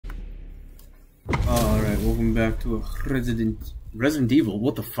Alright, welcome back to a Resident Evil.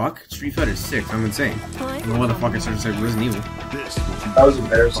 What the fuck? Street Fighter 6, I'm insane. I don't know why the fuck I started to say Resident Evil. That was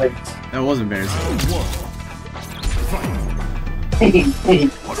embarrassing. That was embarrassing.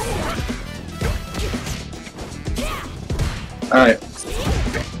 Alright.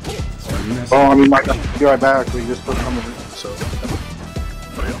 Oh, I mean, Mike, I'll be right back. We just put something in, so.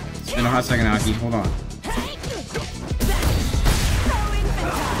 It's been a hot second, Aki. Hold on.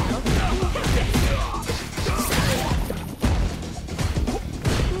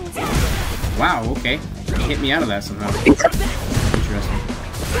 Wow, okay. He hit me out of that somehow. Interesting.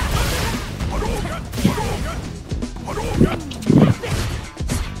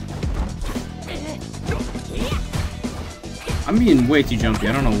 I'm being way too jumpy,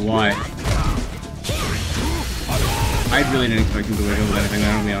 I don't know why. I really didn't expect him to wiggle with anything,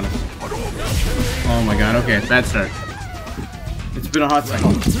 I'll be honest. Oh my god, okay, bad start. It's been a hot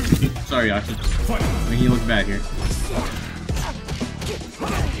second. Sorry, Aki. Making you look bad here.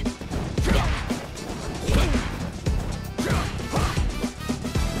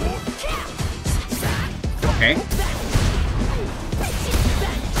 Okay.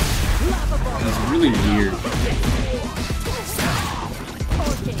 That's really weird.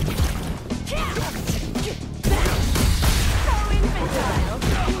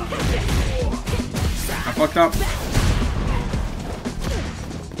 I fucked up.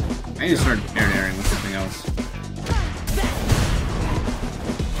 I need to start air-airing with something else.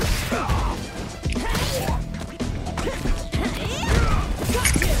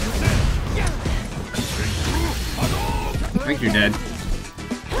 I think you're dead.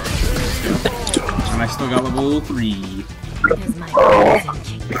 And I still got level 3.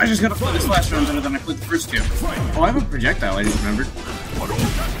 I just gotta play this last round better than I played the first two. Oh, I have a projectile, I just remembered.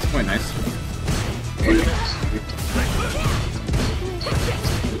 It's quite nice.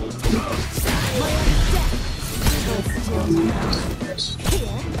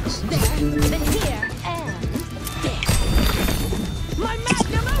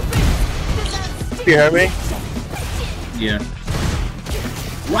 You hear me? Yeah.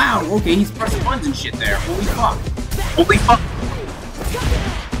 Wow, okay, he's pressing buttons and shit there. Holy fuck. Holy fuck!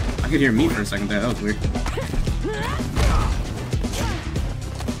 I could hear me for a second there, that was weird.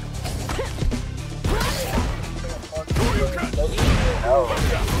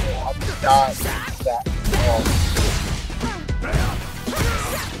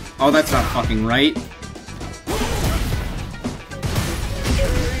 Oh, that's not fucking right.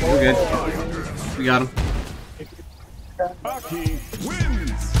 We're good. We got him. A.K.I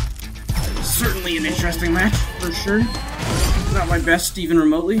wins. Certainly an interesting match, for sure. Not my best, even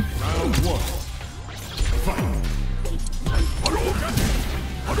remotely. Round 1. Fight.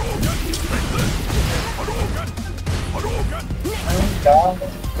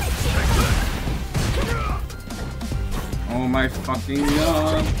 Oh my fucking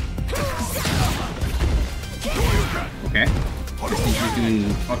god. Okay. This thing's just doing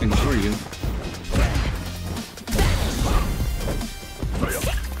fucking for you.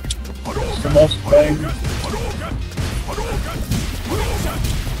 The most thing. Oh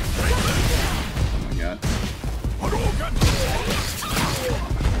my god.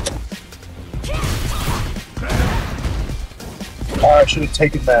 Oh, I should have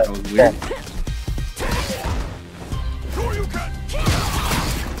taken that. That was weird.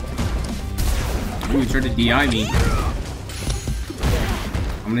 Ooh, he tried to DI me.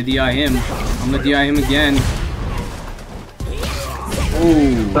 I'm gonna DI him. I'm gonna DI him again.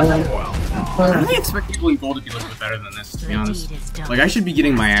 Oh. I really expect people in gold to be a little bit better than this, to be honest. Like, I should be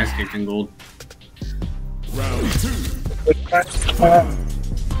getting my ass kicked in gold. Round 2.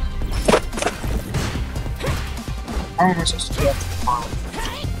 How am I supposed to do that?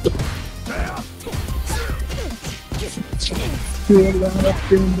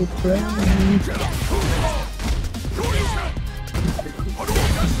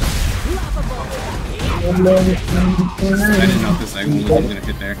 I didn't know if this second one was gonna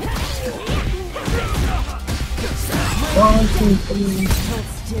hit there. I'm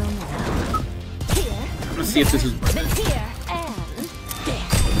gonna see if this is worth it.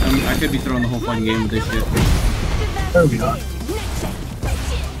 I could be throwing the whole fucking game with this shit. There we go.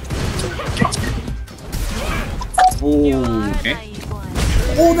 Oh, okay.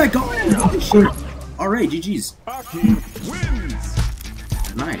 Oh, that got him! Holy shit! Alright, GG's. A.K.I wins.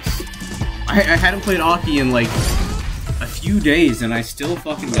 Nice. I hadn't played Aki in like a few days and I still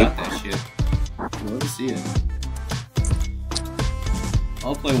fucking got that shit. Love to see it.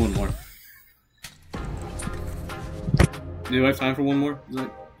 I'll play one more. Do I have time for one more? Is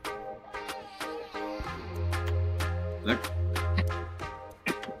that...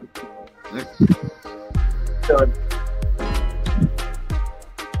 Good.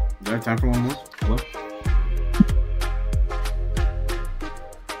 Do I have time for one more? Hello?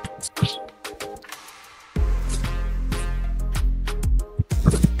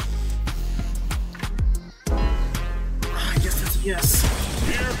 Yes, that's a yes.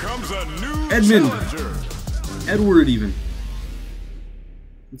 Here comes a new Edmund. challenger. Edward, even.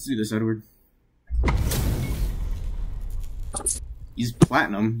 Let's do this, Edward. He's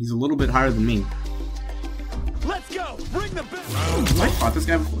platinum. He's a little bit higher than me. Let's go. Bring the bell. I fought this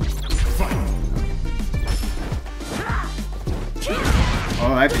guy before. Fight.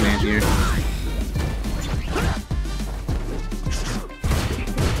 Oh, that's an anti-air.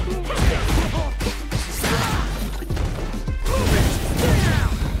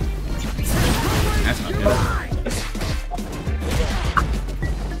 That's not good.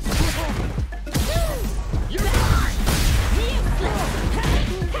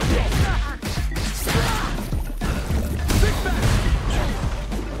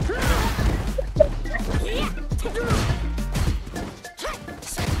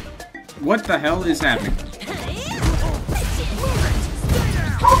 What the hell is happening?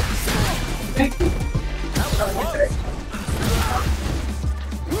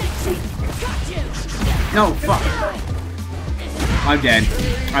 No, fuck. I'm dead.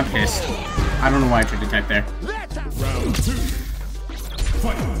 I'm pissed. I don't know why I tried to attack there. Round 2.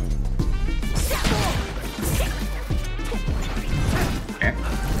 Fight. Okay.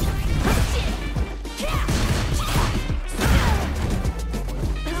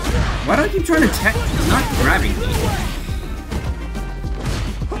 Why do I keep trying to attack? He's not grabbing me.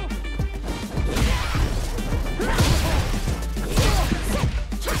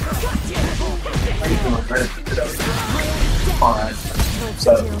 Alright.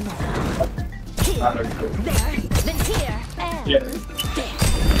 So. Yeah.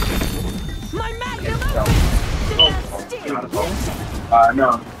 My magnum No. Oh,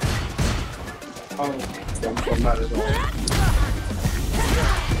 I'm not at all.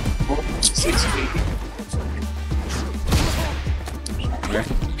 6 feet. Okay.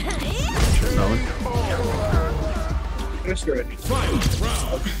 Solid. Just ready. Final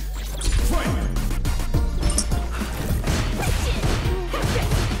round. Fight.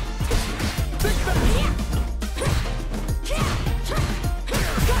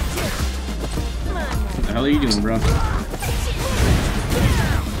 What the hell are you doing, bro?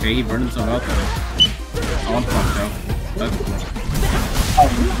 Okay, he burned himself out though. Oh, I'm fucked out. That's cool.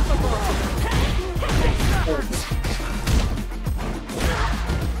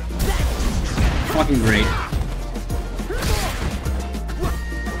 Fucking great.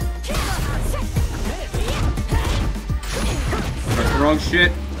 That's the wrong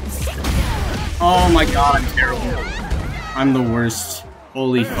shit. Oh my god, I'm terrible. I'm the worst.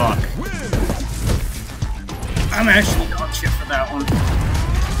 Holy fuck. I'm actually dog shit for that one.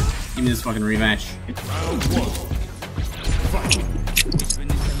 Give me this fucking rematch. Round 1. Fight.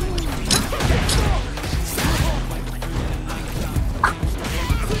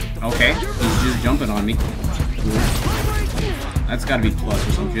 Okay, he's just jumping on me. Cool. That's gotta be plus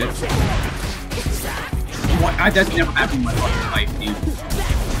or some shit. What? That's never happened in my fucking life, dude.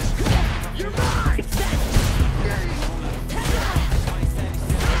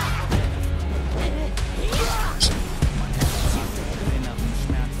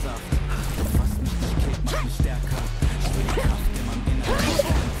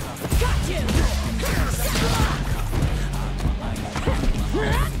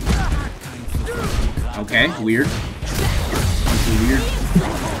 Okay, weird. Bunch of weird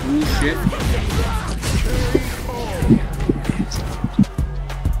cool shit.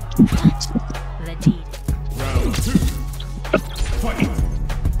 The deed. Round 2. Fight.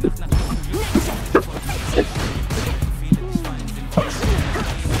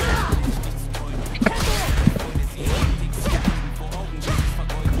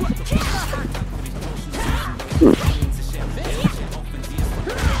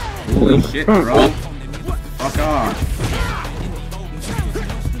 Holy shit, bro. Fuck off.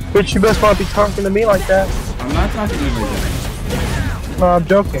 Bitch, you best not be talking to me like that. I'm not talking to you like that. No, I'm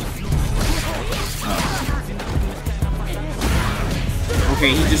joking. Okay,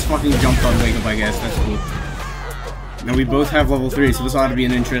 he just fucking jumped on Wake Up, I guess. That's cool. Now we both have level 3, so this ought to be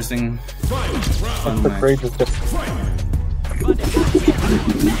an interesting fun The match. crazy shit.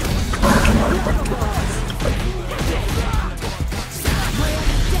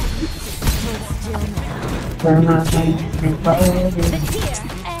 My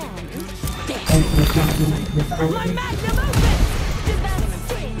magnum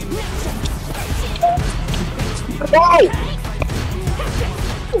Whoa!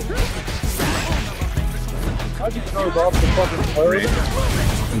 I just throws off the fucking bird.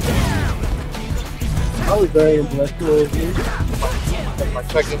 I was very intellectual of you. My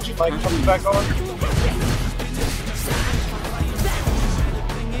second mic comes back on.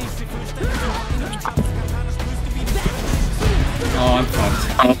 Oh, I'm fucked.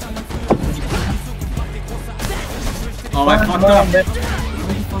 Oh, I fucked up. Why did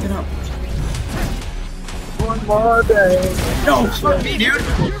you fuck it up? One more day. No, fuck me, dude.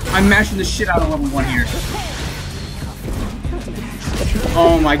 I'm mashing the shit out of level 1 here.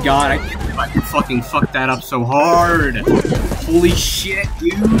 Oh my god, I can't believe I fucking fucked that up so hard. Holy shit,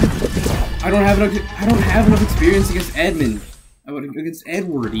 dude. I don't have enough experience against Edmund. Against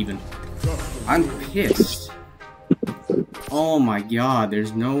Edward, even. I'm pissed. Oh my god,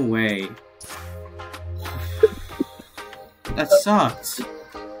 there's no way. That sucks.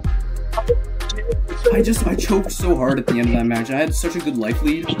 I choked so hard at the end of that match. I had such a good life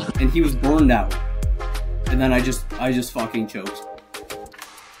lead, and he was burned out. And then I just fucking choked.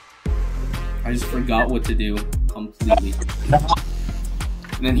 I just forgot what to do completely.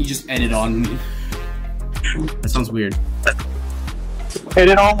 And then he just ended on me. That sounds weird. Hey,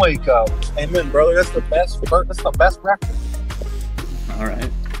 they don't wake up. Amen, brother. That's the best. That's the best practice. All right.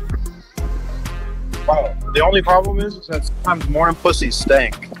 Wow. The only problem is that sometimes morning pussies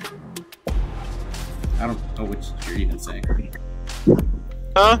stink. I don't know what you're even saying.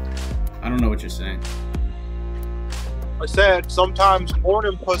 Huh? I don't know what you're saying. I said sometimes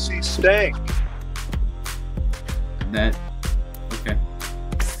morning pussies stink. That. Okay.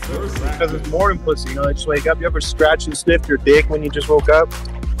 Because it's morning pussy, you know, they just wake up. You ever scratch and sniff your dick when you just woke up?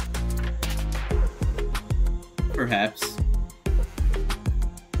 Perhaps.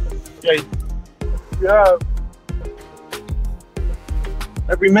 Yeah. Yeah.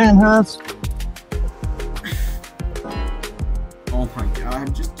 Every man has. Oh my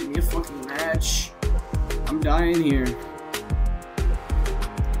god, just give me a fucking match. I'm dying here.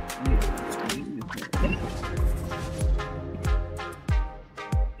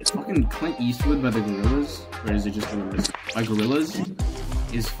 It's fucking Clint Eastwood by the Gorillas, or is it just Gorillas? By Gorillas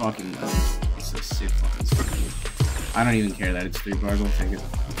is fucking it's a sick fucking song. I don't even care that it's 3 bars, I'll take it.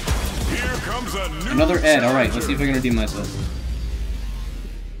 Here comes a new Another Ed, alright, let's see if I can redeem myself.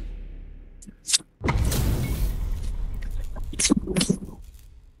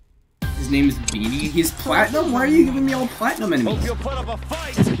 His name is Beanie. He's platinum? Why are you giving me all platinum enemies? Hope you'll put up a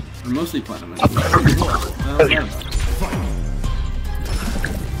fight. Or mostly platinum enemies.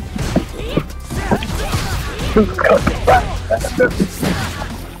 I'm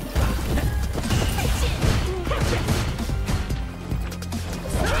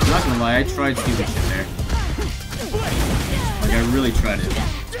not gonna lie, I tried stupid shit there. Like, I really tried it.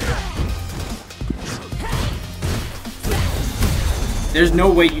 There's no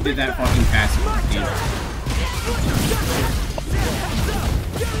way you did that fucking passive, dude.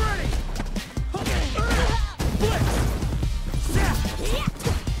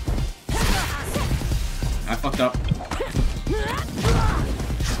 I fucked up.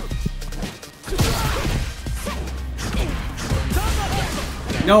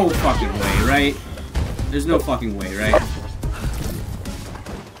 No fucking way, right? There's no fucking way, right?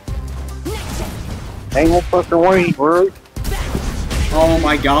 Ain't no fucking way, bro. Oh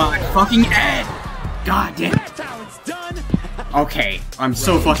my god, fucking Ed! God damn it. Okay, I'm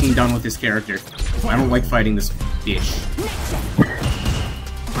so fucking done with this character. I don't like fighting this bitch.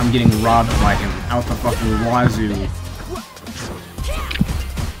 I'm getting robbed by him out the fucking wazoo.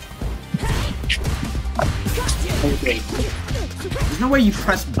 There's no way you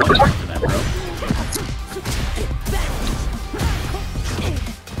press buttons for that, bro.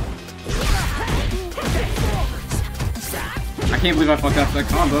 I can't believe I fucked up that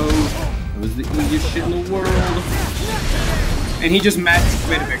combo. It was the easiest shit in the world. And he just magically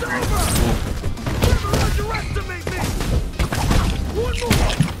made a victory. Cool.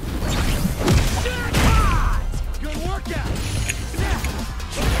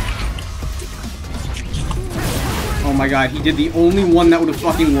 Oh my god, he did the only one that would have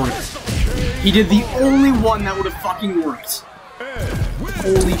fucking worked. He did the only one that would have fucking worked.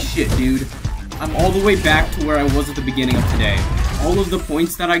 Holy shit, dude. I'm all the way back to where I was at the beginning of today. All of the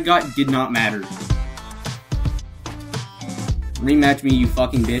points that I got did not matter. Rematch me, you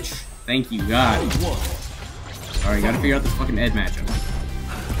fucking bitch. Thank you, God. Alright, gotta figure out this fucking Ed matchup.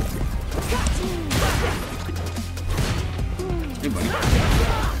 Hey, buddy.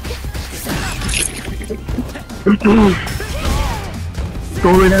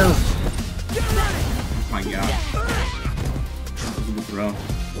 Go right now. Oh my god. That was a good throw.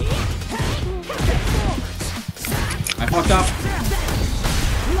 I fucked up.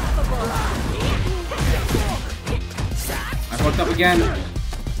 fucked up again.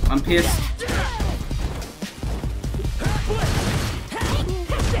 I'm pissed.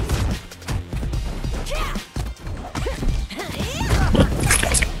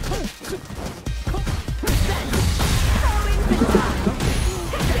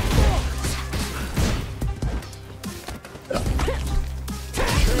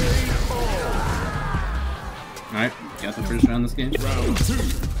 Alright, got the first round this game.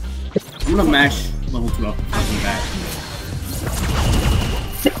 I'm gonna mash level 2 up and back.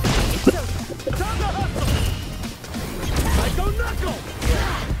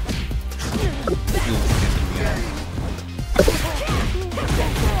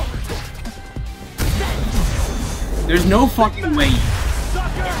 There's no fucking way.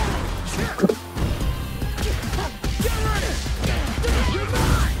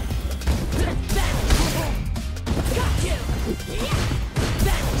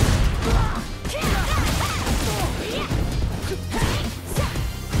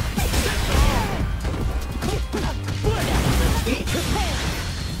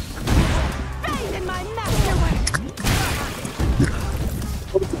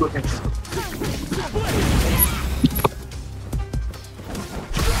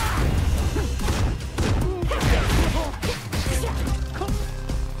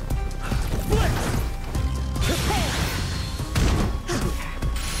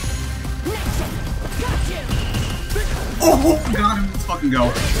 Oh god, let's fucking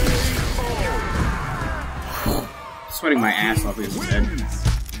go. Sweating my ass off against his head.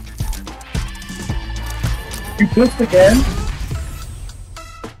 You pissed again?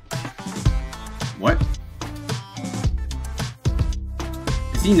 What?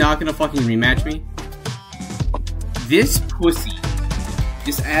 Is he not gonna fucking rematch me? This pussy.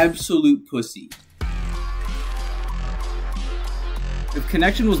 This absolute pussy. If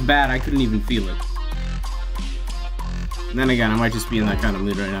connection was bad, I couldn't even feel it. And then again, I might just be in that kind of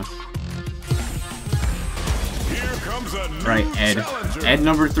mood right now. Here comes a new Right, Ed. challenger. Ed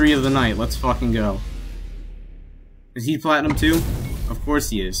number 3 of the night. Let's fucking go. Is he platinum too? Of course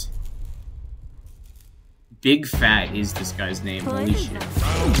he is. Big Fat is this guy's name. Holy shit.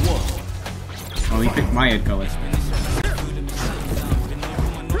 Oh, he picked my Ed color.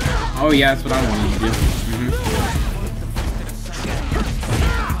 Oh yeah, that's what I wanted to do.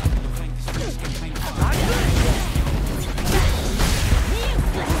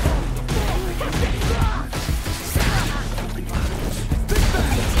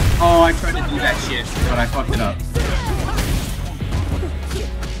 Oh, I tried to do that shit, but I fucked it up.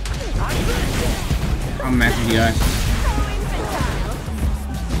 I'm matching the guy.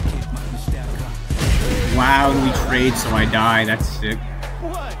 Wow, we trade so I die. That's sick.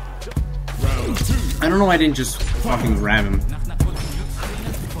 I don't know why I didn't just fucking grab him.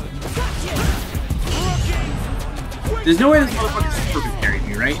 There's no way this motherfucker's perfect carried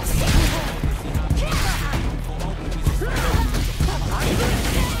me, right?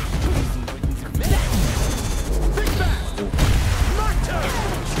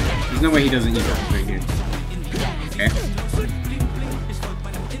 There's no way he doesn't use that right here. Okay.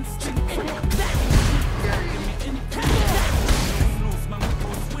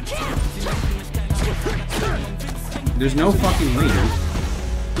 There's no fucking way, dude.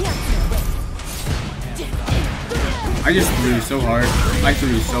 I just threw so hard. I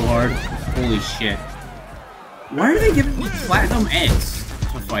threw so hard. Holy shit. Why are they giving me platinum Eds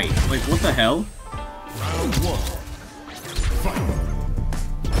to fight? Like, what the hell? Round 1. Fight.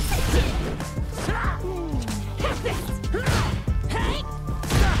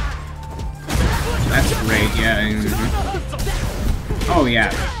 That's great, yeah. Oh, yeah.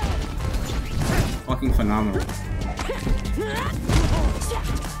 Fucking phenomenal.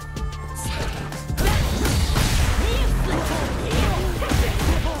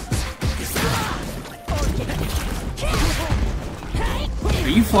 Are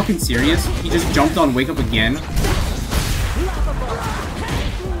you fucking serious? He just jumped on Wake Up again?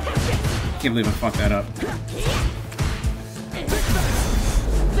 Can't believe I fucked that up.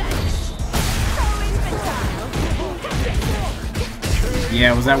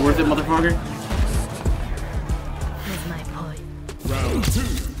 Yeah, was that worth it, motherfucker? Here's my point. Round 2.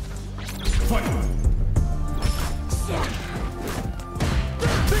 Fight.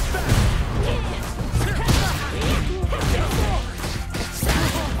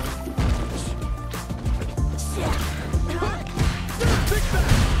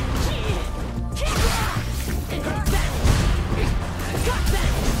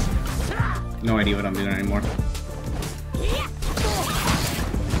 No idea what I'm doing anymore.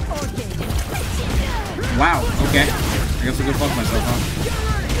 Wow, okay. I guess I can fuck myself, huh?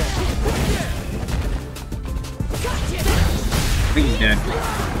 think he's dead.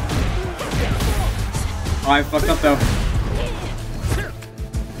 Oh, I fucked up though.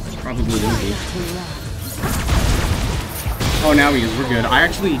 Probably will be. Oh, now he is. We're good. I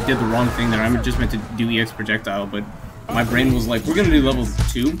actually did the wrong thing there. I'm just meant to do EX projectile, but my brain was like, we're gonna do level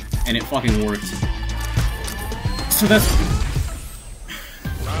 2, and it fucking worked. So that's...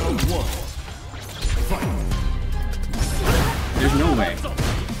 Round 1. Fight. There's no way.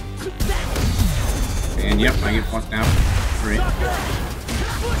 And yep, I get fucked out. Great.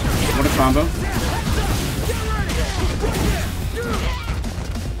 What a combo.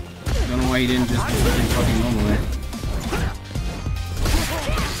 Don't know why he didn't just do fucking normal there.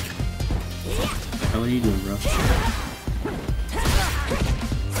 What the hell are you doing, bro?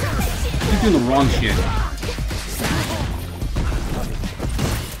 You're doing the wrong shit.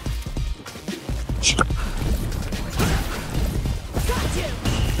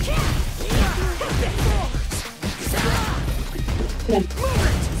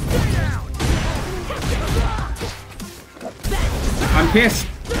 I'm pissed.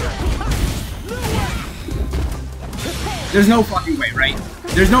 There's no fucking way, right?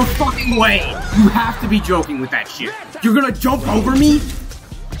 There's no fucking way! You have to be joking with that shit. You're gonna jump over me?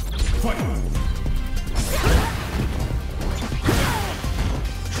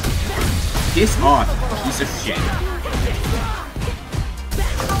 Piss off, piece of shit.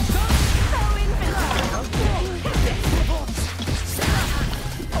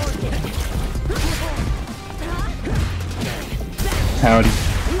 Howdy.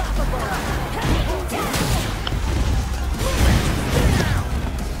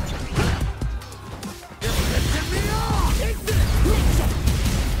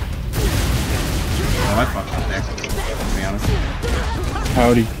 Oh, I fucked up there, to be honest.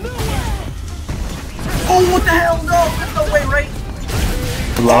 Howdy. Oh, what the hell? No! There's no way, right?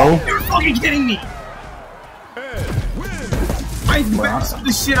 Hello? You're fucking kidding me! I maxed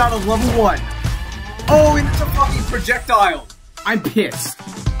the shit out of level 1. Oh, and it's a fucking projectile! I'm pissed.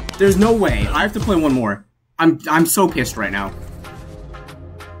 There's no way. I have to play one more. I'm so pissed right now.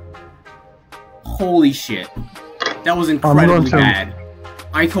 Holy shit. That was incredibly bad.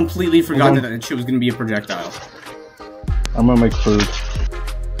 I completely forgot that that shit was gonna be a projectile. I'm gonna make food.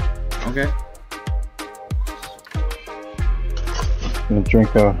 Okay. I'm gonna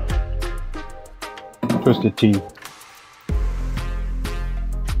drink a twisted tea.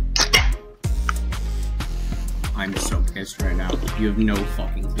 I'm so pissed right now. You have no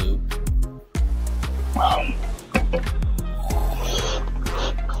fucking clue.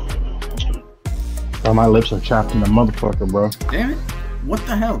 Oh, my lips are chapped in the motherfucker, bro. Damn it. What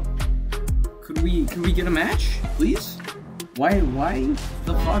the hell? Could we get a match, please? Why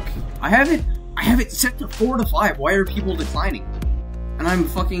the fuck? I have it set to 4 to 5. Why are people declining? And I'm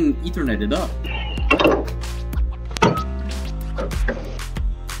fucking Etherneted up.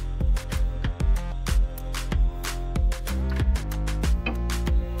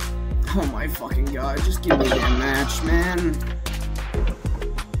 Oh my fucking god, just give me a damn match, man.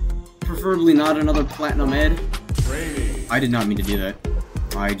 Preferably not another Platinum Ed. I did not mean to do that.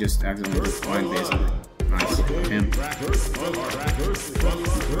 I just accidentally declined, basically. Nice. Him.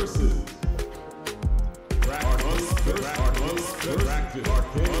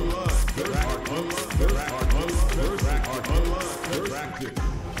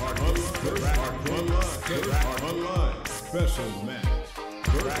 Special match.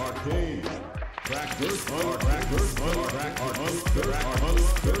 Arcade.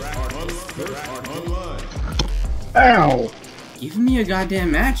 Ow! Give me a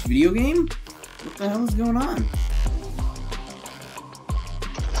goddamn match, video game? What the hell is going on?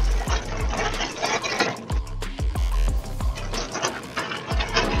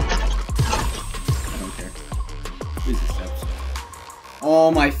 I don't care. Please accept.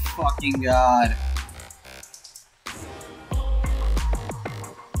 Oh my fucking god.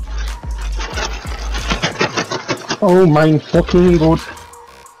 Oh my fucking god.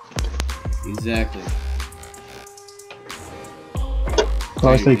 Exactly. So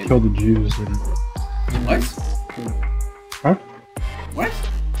I say kill the Jews. And... What? Huh? What?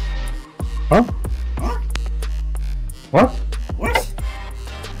 Huh? Huh? What? What?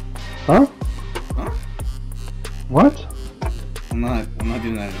 Huh? Huh? What? I'm not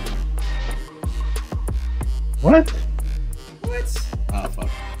doing that anymore. What? What? Oh fuck.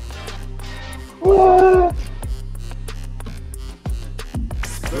 What?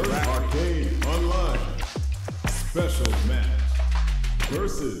 Arcade Online. Special match.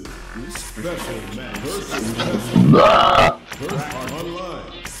 Versus. Special match. Versus.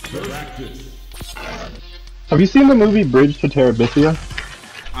 Online. Practice. Have you seen the movie Bridge to Terabithia?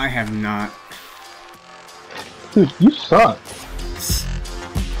 I have not. Dude, you suck.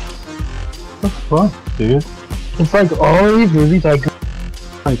 the fuck, dude? It's like all these movies I go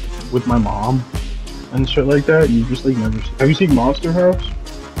like with my mom and shit like that. You just like never. Have you seen Monster House?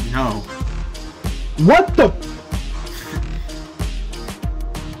 No. What the?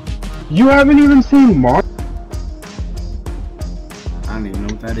 You haven't even seen Monster? I don't even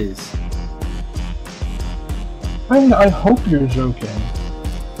know what that is. I hope you're joking.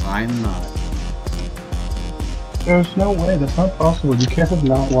 I'm not. There's no way. That's not possible. You can't have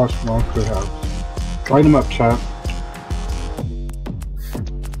not watched Monster House. Write him up, chat.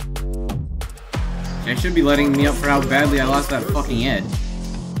 I should be letting me up for how badly I lost that fucking Ed.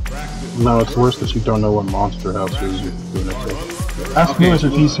 No, it's worse that you don't know what Monster House is. Ask Okay, Lewis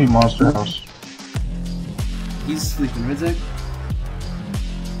if he's seen Monster House. He's sleeping, right, Zach?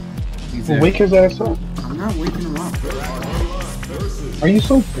 He's Well, there. wake his ass up. I'm not waking him up. Are you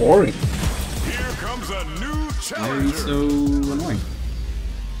so boring? Why are you so annoying?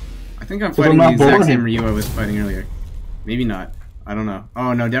 I think I'm I'm fighting the not exact boring. same Ryu I was fighting earlier. Maybe not. I don't know.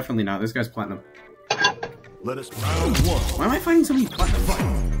 Oh no, definitely not. This guy's platinum. Let us round one. Why am I fighting so many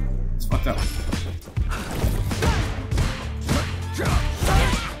platinum? It's fucked up.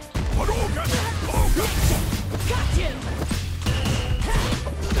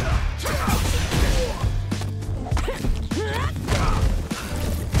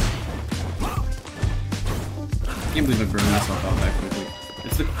 I can't believe I burned myself out that quickly.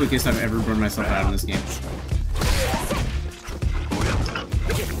 It's the quickest I've ever burned myself out in this game.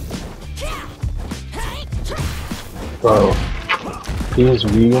 Bro, these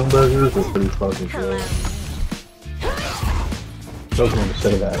vegan burgers are pretty fucking good. I was going to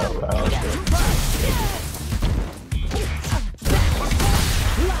say that out loud.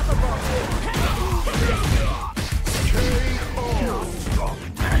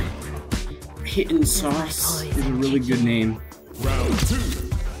 Hidden Sauce is a really good name. Round two.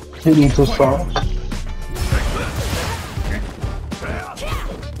 Hidden to sauce.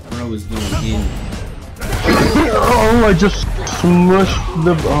 Bro is going in. Oh, I just smushed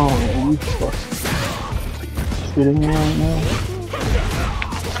the. Oh, you fuck. Shitting me right now.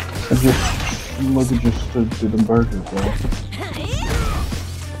 I just. Look at just did the burger, bro.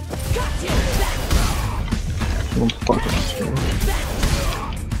 Don't fucking shit.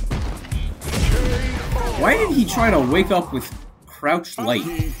 Why did he try to wake up with crouched light?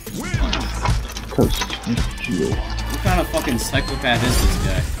 Cause you. What kind of fucking psychopath is this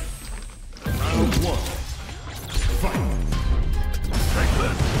guy? Round one.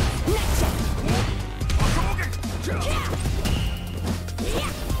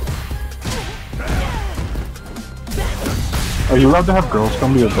 Are you allowed to have girls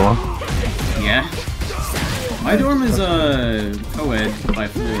come to your dorm? Yeah. My dorm is a co-ed by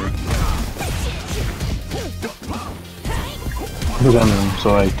floor. Because I mean,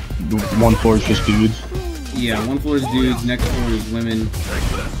 so like, one floor is just dudes. Yeah, one floor is dudes, next floor is women. You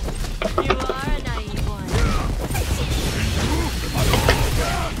are a naive one.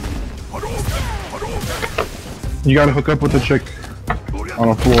 You gotta hook up with a chick on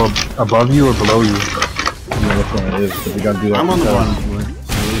a floor above you or below you. I don't know which one it is, but you gotta do that. I'm on the because- bottom floor, so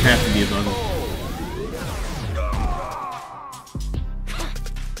it would have to be above him.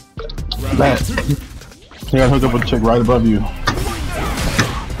 That. You gotta hook up with a chick right above you.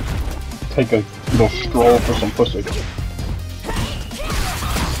 Take a little stroll for some pussy.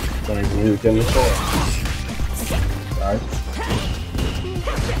 Don't even need to get in the store. Guys.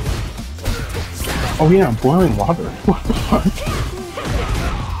 Oh yeah, boiling water. What the fuck?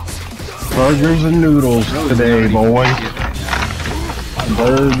 Burgers and noodles today, boy.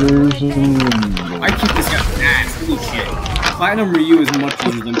 Burgers and noodles. I kicked this guy's ass, holy shit. Platinum Ryu is much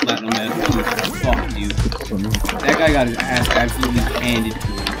easier than Platinum Ed. Holy fuck, dude. That guy got his ass absolutely handed to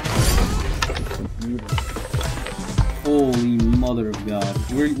him. Holy mother of God.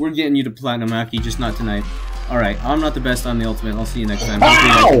 We're getting you to Platinum, Aki, just not tonight. Alright, I'm not the best on the Ultimate. I'll see you next time.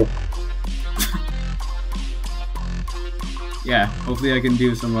 Ow! Yeah, hopefully I can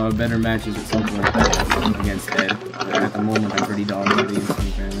do some better matches at some point against Ed. At the moment, I'm pretty dog heavy and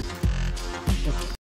apparently.